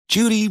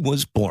Judy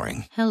was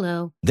boring.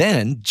 Hello.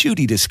 Then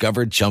Judy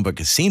discovered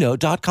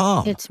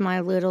ChumbaCasino.com. It's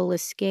my little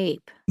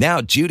escape. Now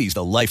Judy's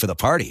the life of the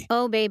party.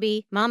 Oh,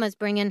 baby, mama's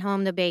bringing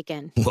home the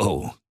bacon.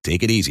 Whoa,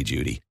 take it easy,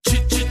 Judy.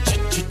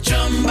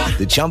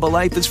 The Chumba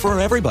life is for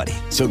everybody.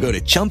 So go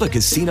to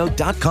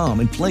ChumbaCasino.com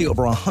and play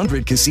over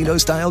 100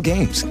 casino-style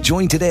games.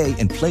 Join today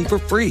and play for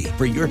free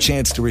for your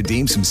chance to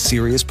redeem some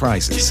serious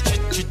prizes.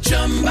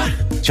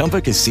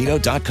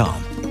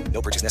 ChumbaCasino.com.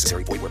 No purchase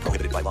necessary. Void where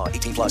prohibited by law.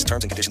 18 plus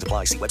terms and conditions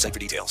apply. See website for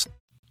details.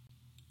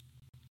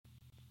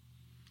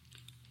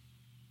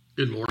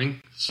 Good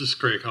morning. This is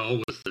Craig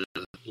Hall with the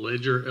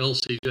Ledger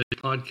LCJ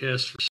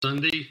podcast for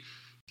Sunday.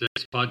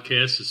 Today's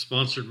podcast is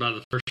sponsored by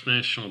the First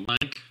National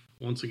Bank.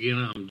 Once again,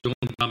 I'm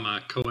joined by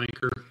my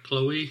co-anchor,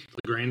 Chloe,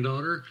 the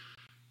granddaughter.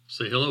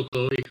 Say hello,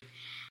 Chloe.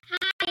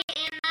 Hi,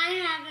 and I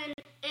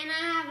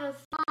have a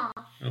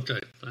sloth.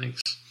 Okay,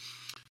 thanks.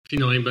 If you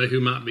know anybody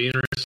who might be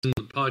interested in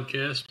the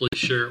podcast, please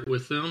share it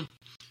with them.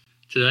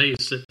 Today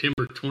is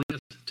September 20th,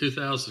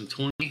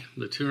 2020,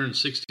 the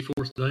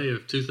 264th day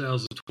of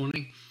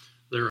 2020.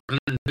 There are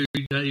 102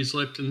 days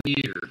left in the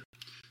year.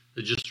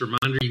 Just a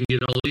reminder, you can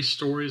get all these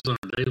stories on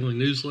our daily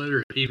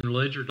newsletter at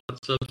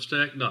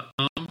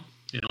heathenledger.substack.com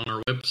and on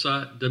our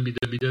website,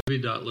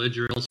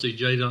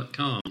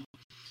 www.ledgerlcj.com.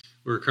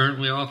 We're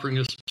currently offering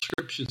a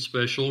subscription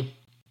special.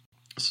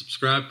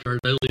 Subscribe to our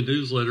daily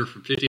newsletter for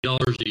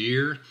 $50 a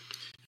year.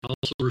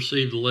 Also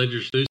receive the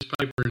Ledger's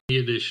newspaper and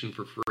e-edition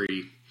for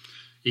free.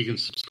 You can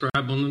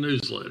subscribe on the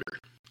newsletter.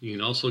 You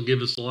can also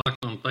give us a like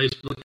on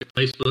Facebook at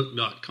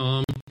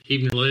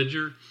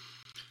facebook.com/HuebnerLedger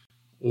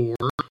or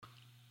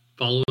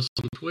follow us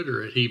on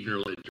Twitter at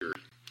HuebnerLedger.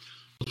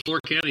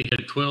 Florida County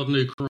had 12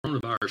 new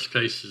coronavirus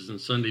cases in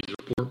Saturday's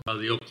report by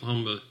the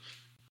Oklahoma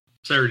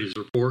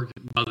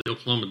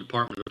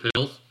Department of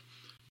Health.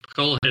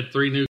 Pecola had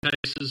 3 new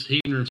cases.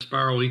 Heber and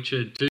Spiral each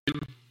had 2.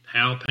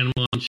 Howe,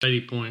 Panama, and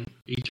Shady Point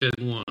each had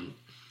 1.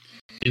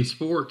 In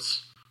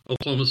sports,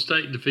 Oklahoma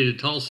State defeated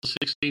Tulsa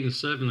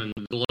 16-7 in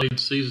the delayed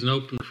season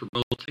opener for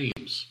both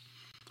teams.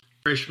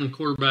 Freshman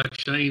quarterback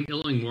Shane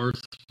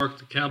Illingworth sparked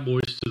the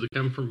Cowboys to the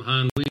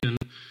come-from-behind win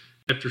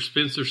after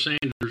Spencer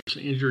Sanders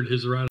injured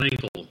his right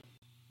ankle.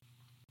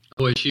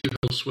 OSU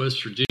hosts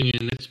West Virginia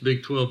in its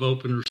Big 12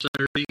 opener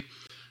Saturday.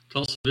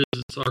 Tulsa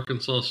visits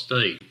Arkansas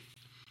State.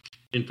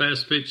 In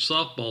fast-pitch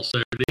softball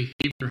Saturday,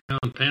 Heber, Howe,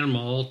 and Panama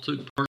all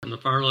took part in the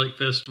Fire Lake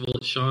Festival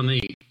at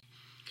Shawnee.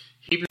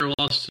 Heber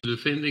lost to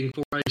defending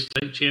 4A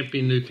state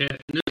champion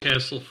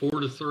Newcastle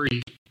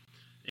 4-3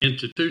 and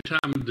to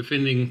two-time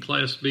defending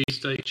Class B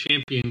state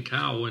champion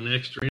Kiowa in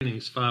extra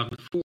innings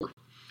 5-4.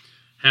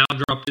 Howe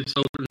dropped its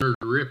opener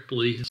to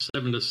Ripley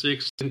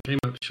 7-6 and came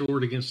up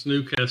short against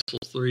Newcastle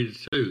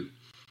 3-2.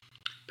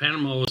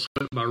 Panama was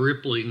swept by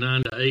Ripley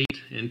 9-8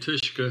 and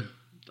Tushka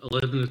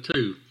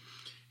 11-2.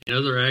 In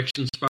other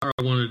action, Spiral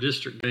won a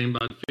district game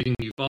by defeating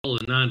Eufaula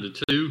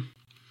 9-2.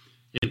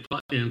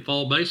 In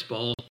fall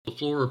baseball,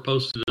 LaFleur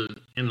posted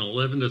an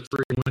 11-3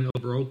 win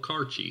over Old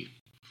Carchie.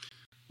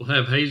 We'll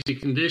have hazy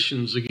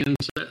conditions again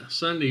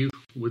Sunday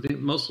with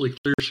mostly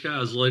clear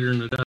skies later in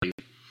the day.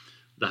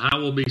 The high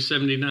will be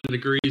 79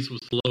 degrees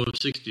with the low of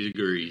 60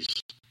 degrees.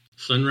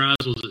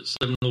 Sunrise was at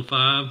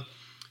 7:05.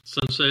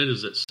 Sunset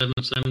is at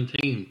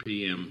 7:17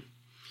 p.m.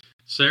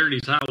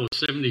 Saturday's high was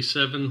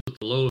 77 with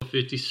the low of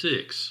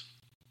 56.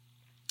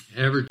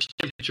 Average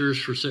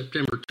temperatures for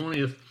September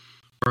 20th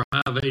were a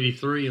high of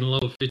 83 and a low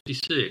of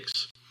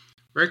 56.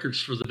 Records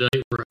for the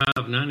day were a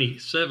high of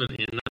 97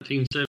 in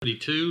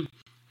 1972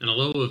 and a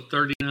low of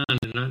 39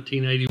 in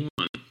 1981.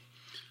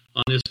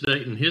 On this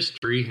date in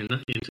history, in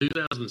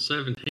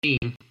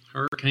 2017,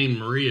 Hurricane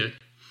Maria,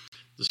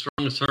 the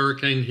strongest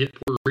hurricane to hit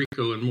Puerto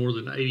Rico in more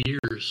than 80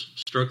 years,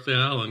 struck the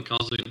island,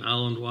 causing an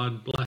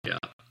island-wide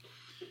blackout.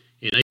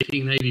 In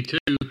 1882,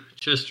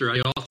 Chester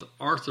A.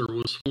 Arthur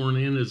was sworn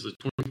in as the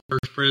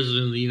 21st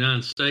President of the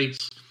United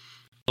States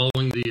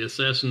following the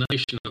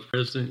assassination of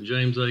President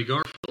James A.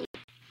 Garfield.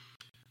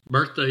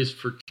 Birthdays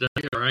for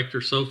today are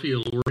actor Sophia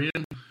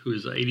Loren, who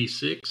is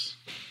 86.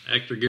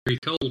 Actor Gary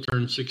Cole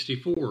turned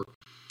 64.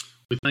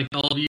 We thank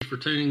all of you for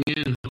tuning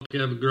in and hope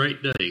you have a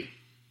great day.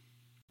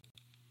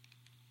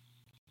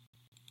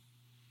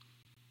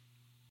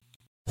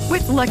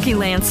 With Lucky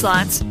Land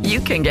Slots,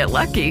 you can get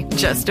lucky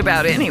just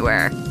about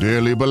anywhere.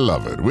 Dearly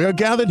beloved, we are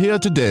gathered here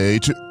today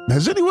to...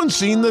 Has anyone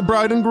seen the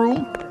bride and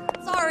groom?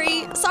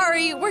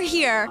 Sorry, we're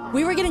here.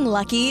 We were getting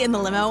lucky in the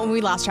limo and we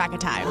lost track of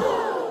time.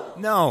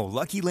 No,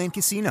 Lucky Land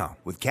Casino,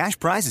 with cash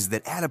prizes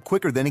that add up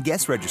quicker than a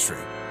guest registry.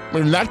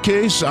 In that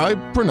case, I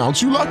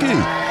pronounce you lucky.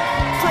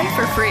 Play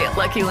for free at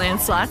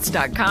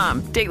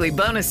LuckyLandSlots.com. Daily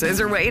bonuses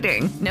are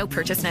waiting. No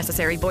purchase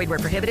necessary. Void where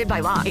prohibited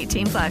by law.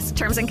 18 plus.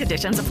 Terms and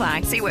conditions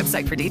apply. See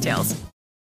website for details.